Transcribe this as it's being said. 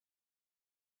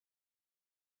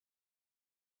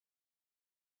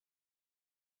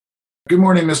Good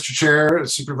morning, Mr. Chair,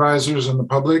 supervisors, and the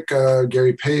public.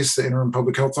 Gary Pace, the interim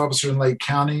public health officer in Lake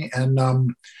County.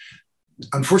 And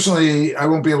unfortunately, I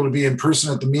won't be able to be in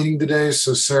person at the meeting today.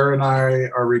 So Sarah and I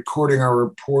are recording our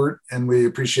report, and we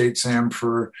appreciate Sam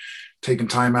for taking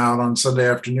time out on Sunday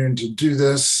afternoon to do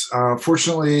this.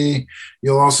 Fortunately,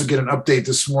 you'll also get an update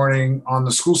this morning on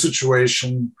the school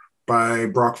situation by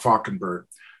Brock Falkenberg.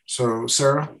 So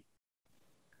Sarah.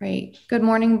 Great. Good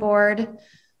morning, board.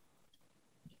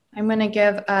 I'm going to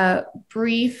give a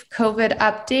brief COVID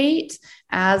update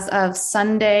as of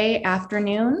Sunday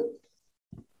afternoon.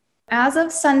 As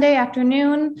of Sunday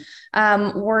afternoon,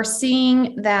 we're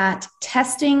seeing that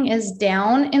testing is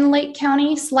down in Lake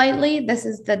County slightly. This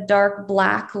is the dark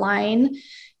black line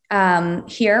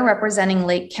here representing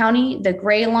Lake County. The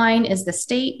gray line is the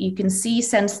state. You can see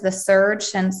since the surge,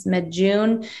 since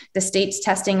mid-June, the state's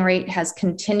testing rate has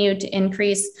continued to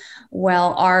increase,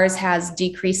 while ours has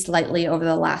decreased slightly over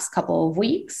the last couple of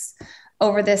weeks.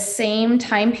 Over this same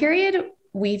time period,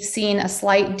 we've seen a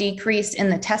slight decrease in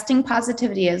the testing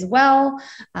positivity as well.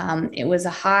 It was a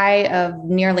high of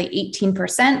nearly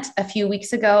 18% a few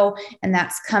weeks ago, and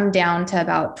that's come down to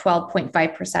about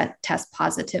 12.5% test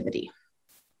positivity.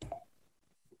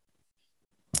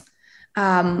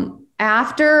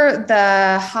 After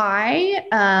the high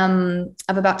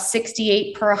of about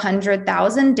 68 per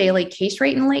 100,000 daily case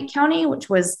rate in Lake County, which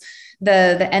was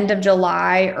the end of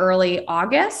July, early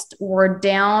August, we're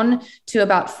down to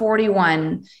about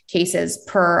 41 cases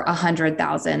per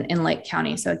 100,000 in Lake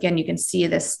County. So again, you can see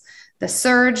the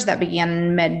surge that began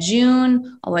in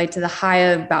mid-June all the way to the high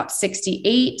of about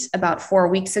 68 about 4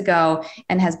 weeks ago,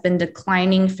 and has been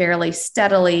declining fairly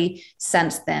steadily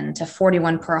since then to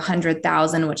 41 per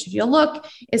 100,000, which if you look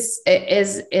is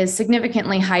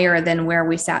significantly higher than where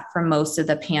we sat for most of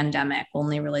the pandemic.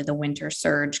 Only really the winter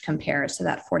surge compares to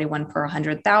that 41 per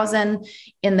 100,000.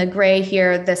 In the gray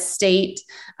here, the state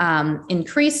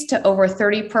increased to over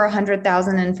 30 per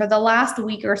 100,000. And for the last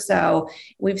week or so,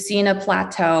 we've seen a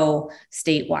plateau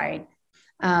statewide.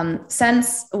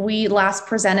 Since we last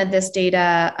presented this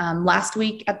data last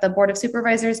week at the Board of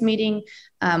Supervisors meeting,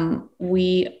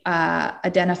 we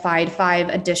identified 5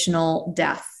 additional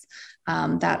deaths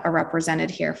that are represented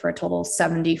here for a total of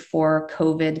 74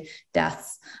 COVID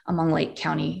deaths among Lake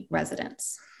County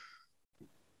residents.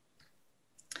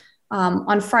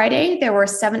 On Friday, there were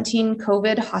 17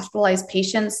 COVID hospitalized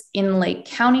patients in Lake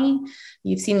County.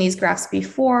 You've seen these graphs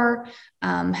before,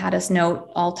 had us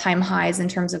note all-time highs in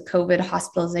terms of COVID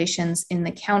hospitalizations in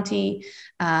the county.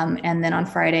 And then on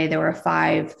Friday, there were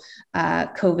 5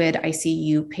 COVID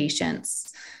ICU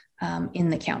patients in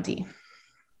the county.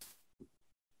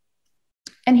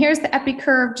 And here's the epi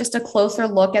curve, just a closer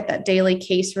look at that daily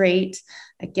case rate.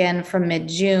 Again, from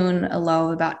mid-June, a low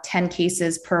of about 10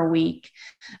 cases per week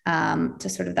to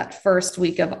sort of that first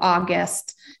week of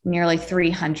August, nearly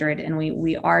 300. And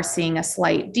we are seeing a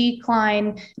slight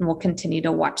decline, and we'll continue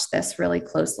to watch this really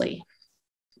closely.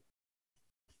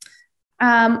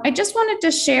 I just wanted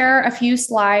to share a few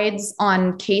slides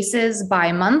on cases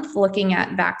by month, looking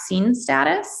at vaccine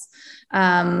status.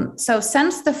 So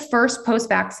since the first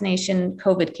post-vaccination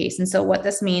COVID case, and so what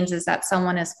this means is that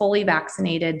someone is fully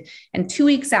vaccinated, and 2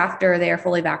 weeks after they are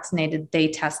fully vaccinated, they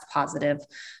test positive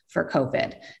for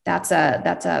COVID. That's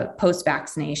a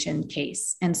post-vaccination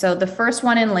case. And so the first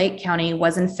one in Lake County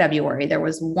was in February. There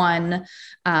was one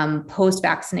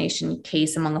post-vaccination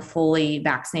case among a fully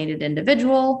vaccinated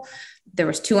individual. There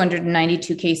was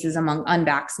 292 cases among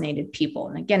unvaccinated people.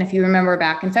 And again, if you remember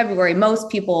back in February, most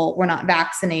people were not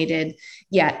vaccinated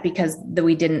yet because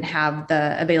we didn't have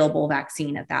the available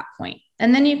vaccine at that point.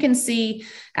 And then you can see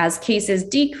as cases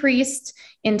decreased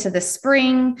into the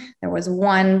spring, there was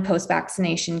 1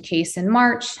 post-vaccination case in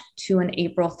March, 2 in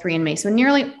April, 3 in May. So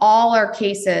nearly all our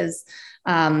cases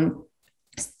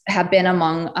have been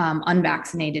among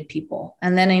unvaccinated people.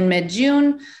 And then in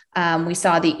mid-June, we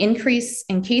saw the increase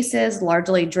in cases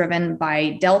largely driven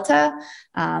by Delta.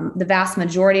 The vast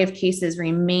majority of cases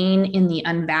remain in the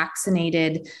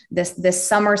unvaccinated. This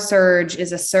summer surge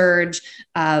is a surge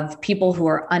of people who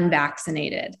are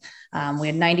unvaccinated. We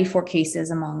had 94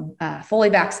 cases among fully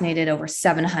vaccinated, over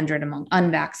 700 among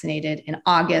unvaccinated. In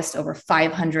August, over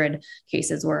 500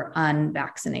 cases were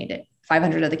unvaccinated.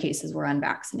 500 of the cases were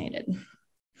unvaccinated.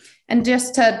 And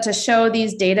just to show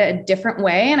these data a different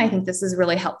way, and I think this is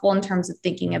really helpful in terms of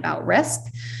thinking about risk.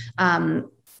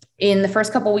 In the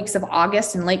first couple of weeks of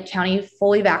August in Lake County,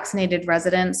 fully vaccinated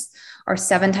residents are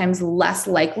 7 times less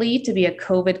likely to be a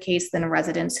COVID case than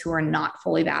residents who are not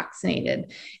fully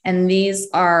vaccinated. And these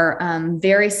are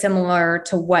very similar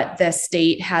to what the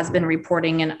state has been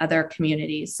reporting in other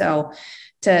communities. So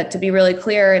to be really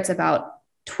clear, it's about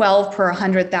 12 per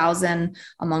 100,000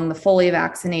 among the fully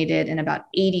vaccinated, and about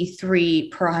 83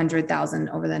 per 100,000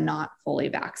 over the not fully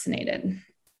vaccinated.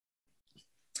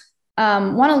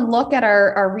 Want to look at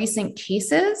our recent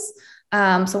cases.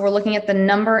 So we're looking at the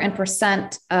number and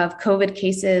percent of COVID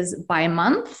cases by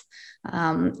month.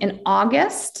 In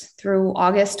August through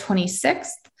August 26th,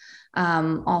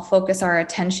 I'll focus our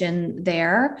attention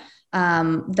there.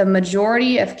 The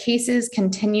majority of cases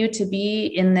continue to be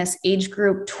in this age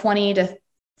group 20 to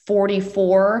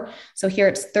 44. So here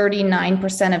it's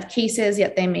 39% of cases,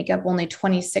 yet they make up only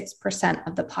 26%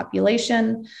 of the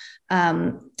population.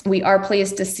 We are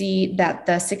pleased to see that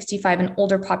the 65 and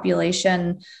older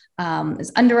population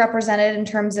is underrepresented in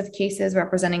terms of cases,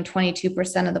 representing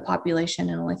 22% of the population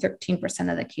and only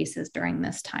 13% of the cases during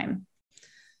this time.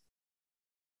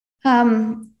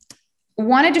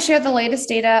 Wanted to share the latest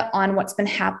data on what's been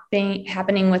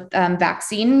happening with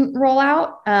vaccine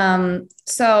rollout.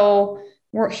 So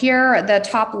we're here at the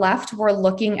top left, we're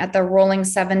looking at the rolling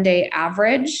 7-day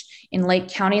average in Lake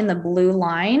County in the blue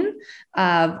line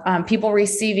of people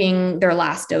receiving their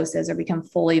last doses or become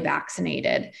fully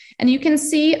vaccinated. And you can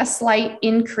see a slight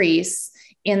increase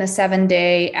in the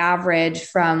 7-day average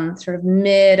from sort of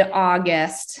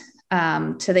mid-August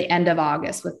to the end of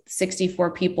August, with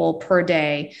 64 people per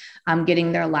day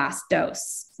getting their last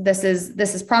dose. This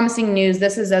is promising news.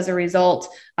 This is as a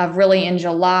result of really in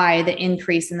July, the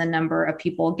increase in the number of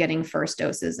people getting first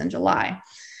doses in July.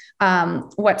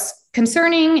 What's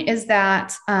concerning is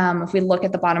that if we look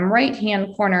at the bottom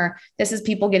right-hand corner, this is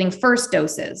people getting first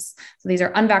doses. So these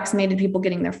are unvaccinated people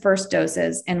getting their first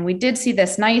doses. And we did see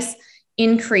this nice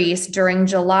increase during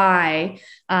July.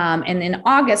 And in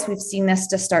August, we've seen this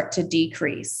to start to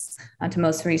decrease to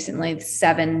most recently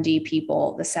 70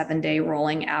 people, the 7-day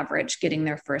rolling average getting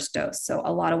their first dose. So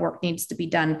a lot of work needs to be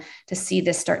done to see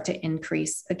this start to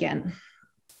increase again.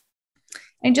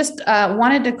 I just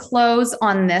wanted to close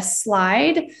on this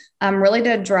slide, really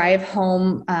to drive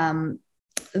home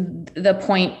the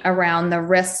point around the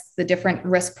risks, the different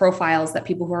risk profiles that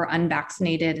people who are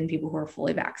unvaccinated and people who are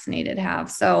fully vaccinated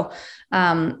have. So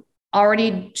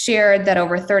already shared that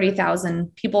over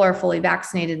 30,000 people are fully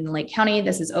vaccinated in Lake County.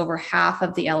 This is over half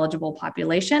of the eligible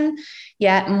population,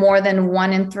 yet more than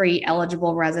 1 in 3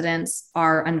 eligible residents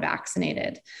are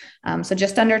unvaccinated. So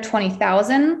just under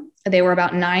 20,000, they were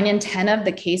about 9 in 10 of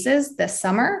the cases this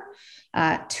summer.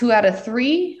 2 out of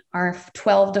 3 are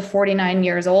 12 to 49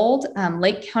 years old.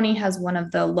 Lake County has one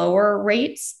of the lower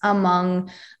rates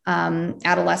among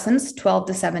adolescents, 12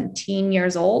 to 17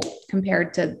 years old,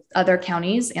 compared to other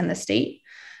counties in the state.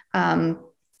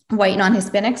 White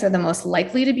non-Hispanics are the most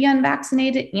likely to be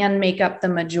unvaccinated and make up the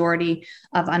majority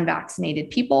of unvaccinated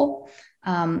people.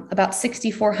 About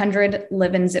 6,400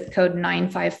 live in zip code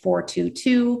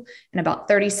 95422, and about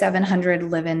 3,700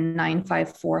 live in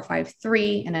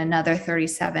 95453, and another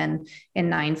 37 in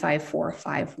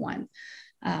 95451.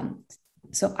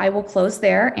 So I will close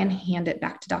there and hand it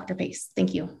back to Dr. Pace.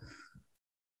 Thank you.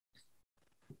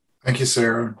 Thank you,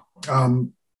 Sarah.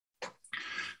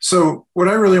 So what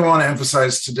I really want to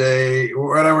emphasize today,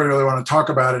 what I really want to talk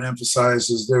about and emphasize,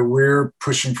 is that we're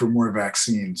pushing for more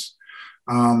vaccines.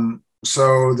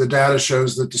 So the data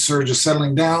shows that the surge is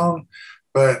settling down,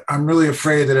 but I'm really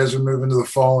afraid that as we move into the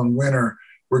fall and winter,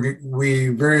 we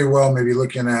very well may be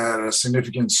looking at a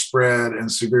significant spread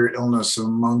and severe illness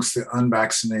amongst the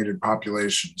unvaccinated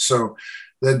population. So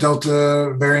the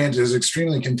Delta variant is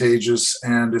extremely contagious,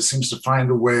 and it seems to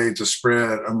find a way to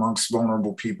spread amongst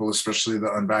vulnerable people, especially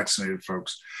the unvaccinated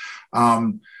folks.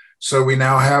 So we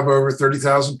now have over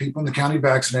 30,000 people in the county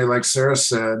vaccinated, like Sarah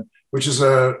said, which is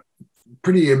a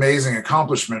pretty amazing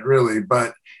accomplishment, really,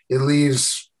 but it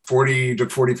leaves 40 to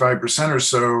 45% or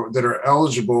so that are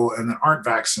eligible and that aren't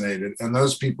vaccinated. And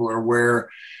those people are where,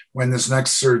 when this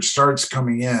next surge starts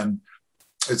coming in,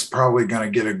 it's probably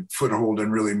going to get a foothold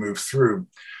and really move through.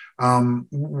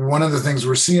 One of the things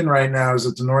we're seeing right now is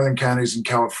that the northern counties in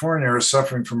California are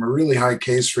suffering from a really high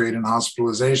case rate and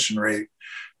hospitalization rate.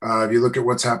 If you look at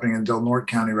what's happening in Del Norte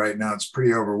County right now, it's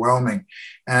pretty overwhelming.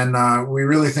 And we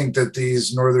really think that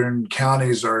these northern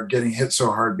counties are getting hit so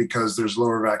hard because there's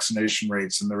lower vaccination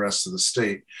rates in the rest of the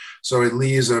state. So it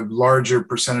leaves a larger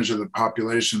percentage of the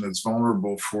population that's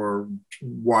vulnerable for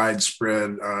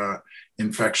widespread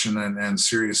infection and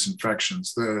serious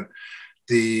infections.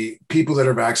 The people that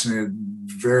are vaccinated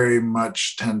very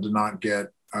much tend to not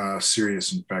get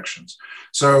serious infections.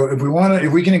 So if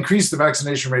we can increase the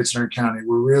vaccination rates in our county,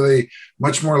 we're really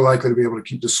much more likely to be able to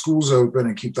keep the schools open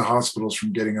and keep the hospitals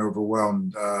from getting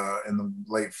overwhelmed in the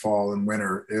late fall and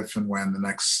winter, if and when the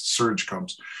next surge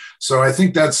comes. So I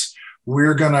think that's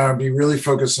we're going to be really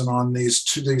focusing on these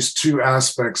two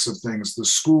aspects of things: the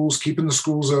schools, keeping the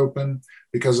schools open,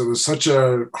 because it was such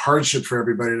a hardship for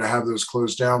everybody to have those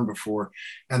closed down before,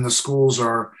 and the schools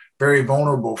are very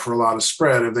vulnerable for a lot of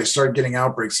spread. If they start getting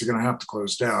outbreaks, they're going to have to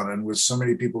close down, and with so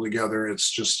many people together,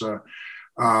 it's just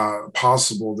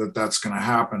possible that that's going to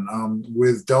happen.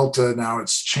 With Delta now,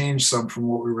 it's changed some from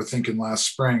what we were thinking last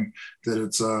spring, that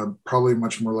it's probably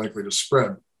much more likely to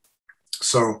spread.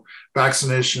 So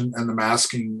vaccination and the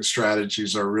masking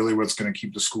strategies are really what's going to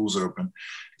keep the schools open.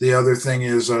 The other thing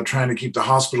is trying to keep the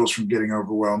hospitals from getting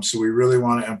overwhelmed. So we really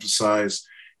want to emphasize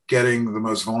getting the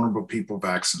most vulnerable people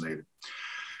vaccinated.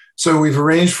 So we've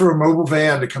arranged for a mobile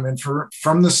van to come in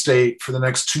from the state for the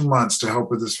next 2 months to help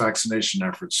with this vaccination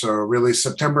effort. So really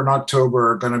September and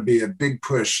October are going to be a big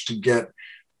push to get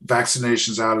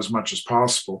vaccinations out as much as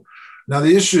possible. Now,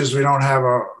 the issue is we don't have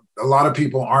a lot of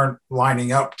people aren't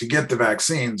lining up to get the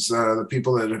vaccines. The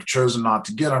people that have chosen not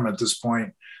to get them at this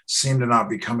point seem to not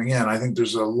be coming in. I think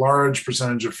there's a large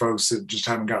percentage of folks that just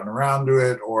haven't gotten around to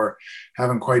it or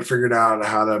haven't quite figured out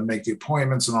how to make the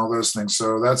appointments and all those things.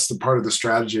 So that's the part of the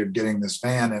strategy of getting this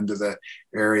van into the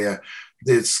area.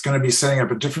 It's going to be setting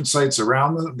up at different sites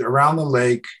around the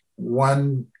lake,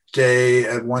 one day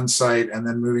at one site, and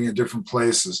then moving at different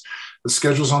places. The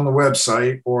schedule's on the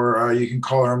website, or you can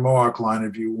call our MOAC line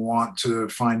if you want to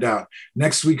find out.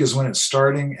 Next week is when it's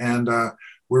starting, and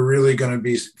we're really going to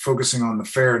be focusing on the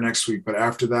fair next week. But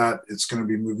after that, it's going to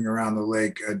be moving around the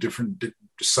lake, a different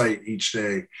site each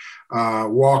day.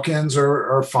 Walk-ins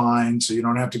are fine, so you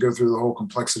don't have to go through the whole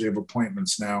complexity of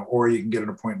appointments now, or you can get an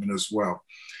appointment as well.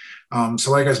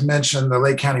 So like I mentioned, the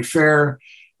Lake County Fair,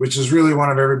 which is really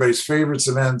one of everybody's favorites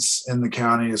events in the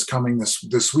county, is coming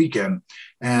this weekend.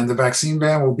 And the vaccine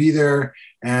van will be there,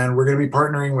 and we're going to be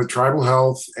partnering with Tribal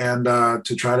Health and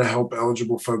to try to help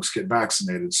eligible folks get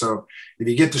vaccinated. So if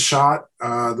you get the shot,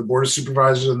 the Board of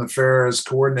Supervisors and the fair is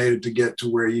coordinated to get to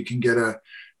where you can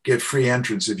get free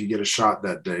entrance if you get a shot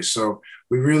that day. So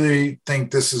we really think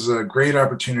this is a great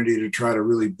opportunity to try to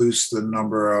really boost the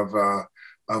number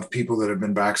of people that have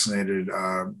been vaccinated,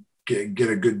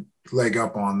 get a good leg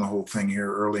up on the whole thing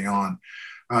here early on.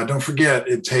 Don't forget,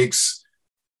 it takes,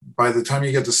 by the time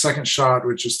you get the second shot,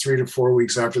 which is 3 to 4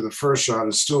 weeks after the first shot,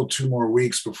 it's still 2 more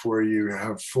weeks before you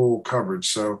have full coverage.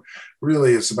 So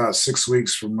really it's about 6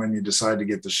 weeks from when you decide to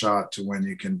get the shot to when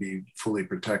you can be fully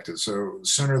protected. So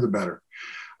sooner the better.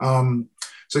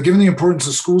 So given the importance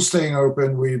of schools staying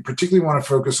open, we particularly want to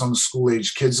focus on the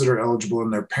school-age kids that are eligible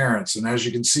and their parents. And as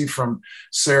you can see from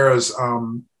Sarah's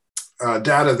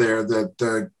data there, that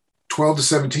the 12 to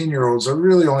 17-year-olds are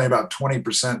really only about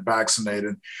 20%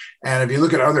 vaccinated. And if you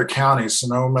look at other counties,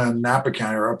 Sonoma and Napa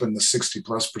County are up in the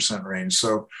 60+% range.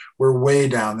 So we're way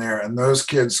down there. And those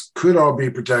kids could all be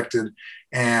protected,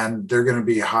 and they're going to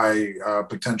be high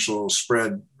potential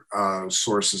spread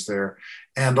sources there.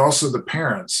 And also the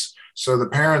parents. So the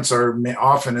parents are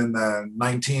often in the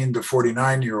 19 to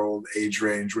 49-year-old age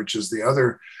range, which is the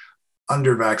other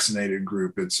under-vaccinated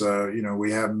group. It's,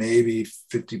 we have maybe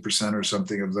 50% or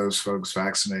something of those folks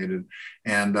vaccinated.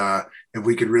 And if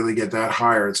we could really get that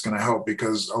higher, it's going to help,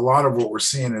 because a lot of what we're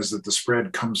seeing is that the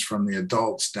spread comes from the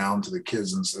adults down to the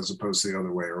kids as opposed to the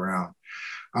other way around.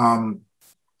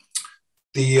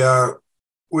 We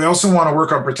also want to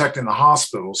work on protecting the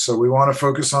hospitals. So we want to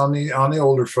focus on the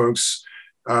older folks,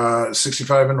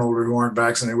 65 and older, who aren't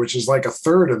vaccinated, which is like a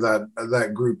third of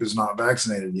that group is not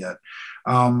vaccinated yet.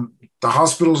 The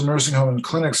hospitals, nursing homes, and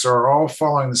clinics are all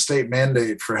following the state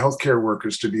mandate for healthcare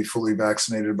workers to be fully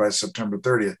vaccinated by September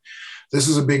 30th. This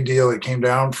is a big deal. It came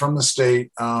down from the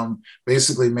state,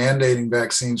 basically mandating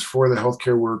vaccines for the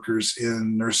healthcare workers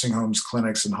in nursing homes,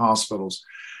 clinics, and hospitals.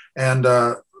 And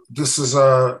this is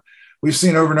we've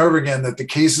seen over and over again that the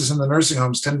cases in the nursing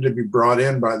homes tended to be brought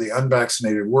in by the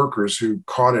unvaccinated workers who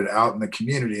caught it out in the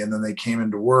community, and then they came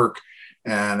into work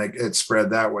and it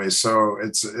spread that way. So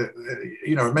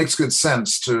it makes good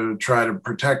sense to try to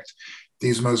protect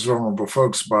these most vulnerable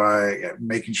folks by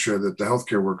making sure that the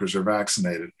healthcare workers are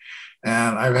vaccinated.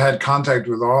 And I've had contact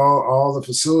with all the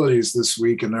facilities this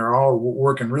week, and they're all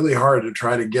working really hard to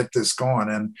try to get this going.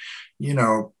 And,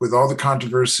 with all the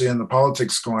controversy and the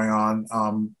politics going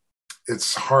on,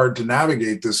 it's hard to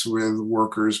navigate this with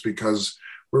workers, because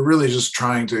we're really just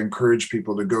trying to encourage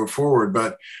people to go forward.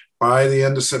 But by the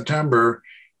end of September,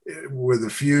 with a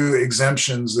few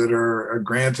exemptions that are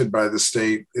granted by the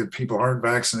state, if people aren't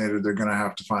vaccinated, they're going to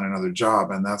have to find another job.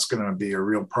 And that's going to be a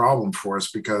real problem for us,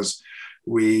 because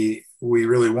we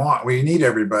need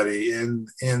everybody in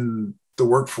the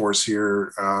workforce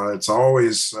here. It's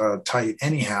always tight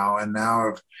anyhow. And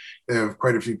now if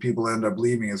quite a few people end up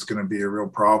leaving, it's going to be a real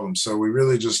problem. So we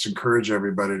really just encourage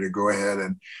everybody to go ahead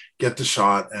and get the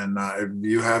shot. And if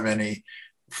you have any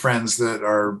friends that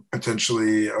are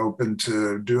potentially open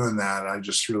to doing that, I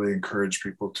just really encourage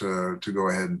people to go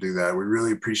ahead and do that. We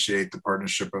really appreciate the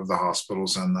partnership of the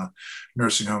hospitals and the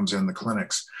nursing homes and the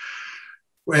clinics.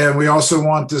 And we also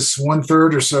want this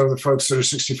 1/3 or so of the folks that are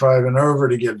 65 and over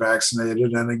to get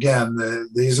vaccinated. And again,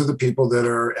 these are the people that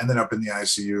are ending up in the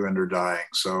ICU and are dying.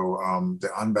 So the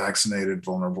unvaccinated,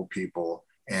 vulnerable people.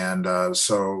 And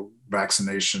so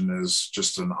vaccination is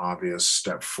just an obvious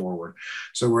step forward.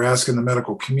 So we're asking the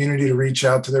medical community to reach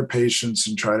out to their patients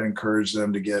and try to encourage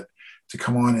them to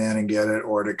come on in and get it,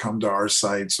 or to come to our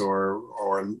sites, or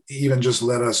even just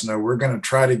let us know. We're going to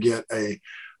try to get a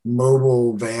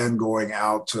mobile van going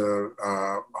out to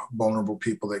vulnerable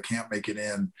people that can't make it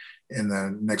in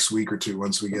the next week or two,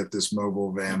 once we get this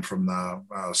mobile van from the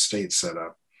state set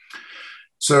up.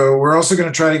 So we're also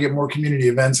going to try to get more community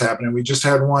events happening. We just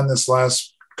had one this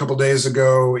last couple of days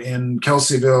ago in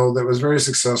Kelseyville that was very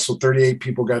successful. 38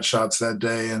 people got shots that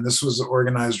day, and this was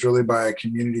organized really by a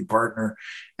community partner,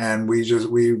 and we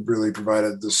really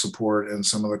provided the support and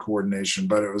some of the coordination.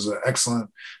 But it was an excellent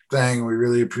thing. We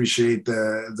really appreciate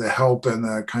the help and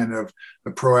the kind of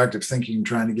the proactive thinking,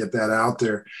 trying to get that out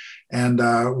there. And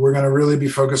we're going to really be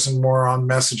focusing more on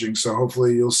messaging. So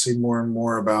hopefully you'll see more and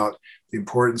more about the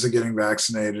importance of getting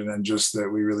vaccinated, and just that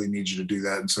we really need you to do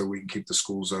that. And so we can keep the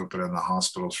schools open and the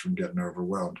hospitals from getting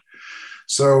overwhelmed.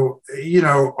 So,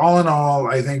 all in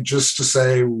all, I think just to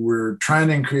say we're trying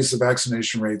to increase the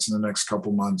vaccination rates in the next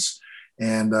couple months.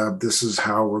 And this is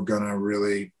how we're going to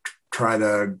really try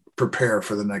to prepare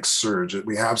for the next surge.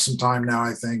 We have some time now,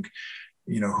 I think.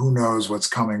 Who knows what's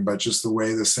coming, but just the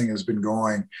way this thing has been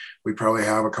going, we probably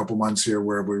have a couple months here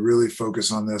where we really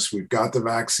focus on this. We've got the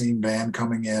vaccine van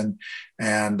coming in,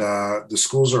 and the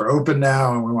schools are open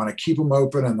now, and we want to keep them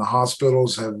open, and the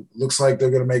hospitals looks like they're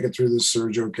going to make it through this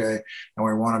surge okay, and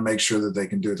we want to make sure that they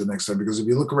can do it the next time. Because if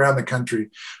you look around the country,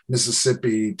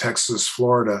 Mississippi, Texas,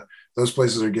 Florida, those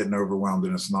places are getting overwhelmed,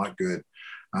 and it's not good.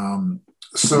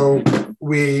 So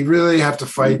we really have to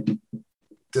fight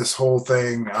this whole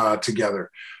thing together.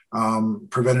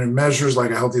 Preventative measures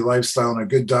like a healthy lifestyle and a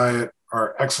good diet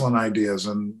are excellent ideas,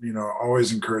 and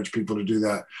always encourage people to do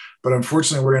that. But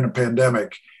unfortunately, we're in a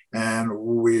pandemic, and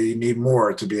we need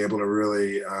more to be able to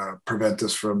really prevent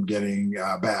this from getting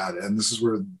bad. And this is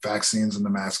where vaccines and the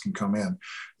mask can come in.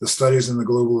 The studies in the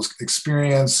global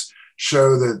experience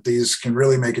show that these can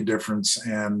really make a difference,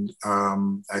 and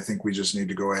I think we just need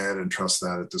to go ahead and trust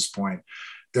that at this point.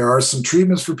 There are some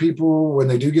treatments for people when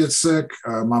they do get sick.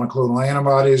 Monoclonal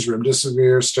antibodies,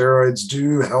 remdesivir, steroids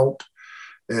do help.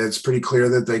 It's pretty clear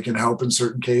that they can help in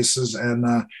certain cases. And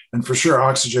for sure,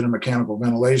 oxygen and mechanical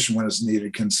ventilation, when it's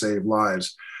needed, can save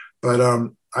lives. But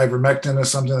ivermectin is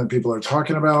something that people are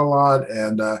talking about a lot,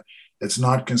 and it's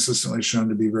not consistently shown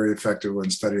to be very effective when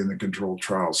studying the controlled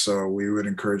trials. So we would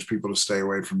encourage people to stay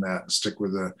away from that and stick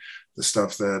with the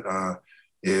stuff that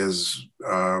is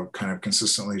kind of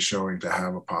consistently showing to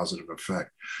have a positive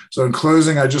effect. So in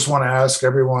closing, I just want to ask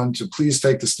everyone to please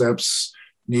take the steps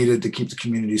needed to keep the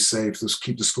community safe, let's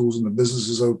keep the schools and the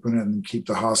businesses open, and keep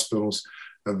the hospitals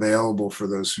available for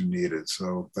those who need it.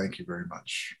 So thank you very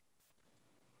much.